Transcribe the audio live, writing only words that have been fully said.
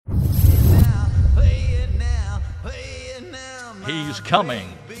He's coming.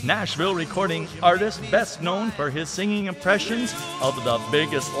 Nashville recording artist best known for his singing impressions of the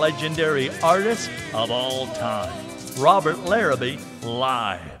biggest legendary artist of all time, Robert Larrabee,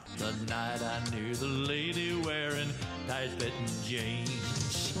 live. The night I knew the lady wearing tight-fitting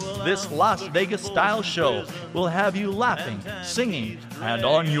jeans. This Las Vegas style show will have you laughing, singing, and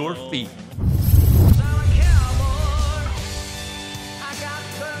on your feet.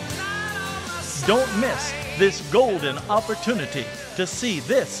 Don't miss this golden opportunity to see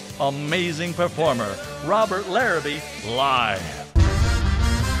this amazing performer, Robert Larrabee, live.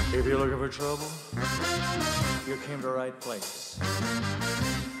 If you're looking for trouble, you came to the right place.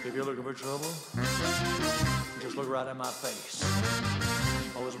 If you're looking for trouble, just look right at my face.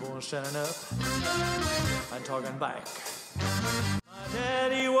 I was born standing up and talking back. My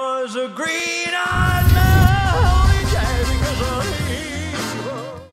daddy was a green-eyed man, only jazz because of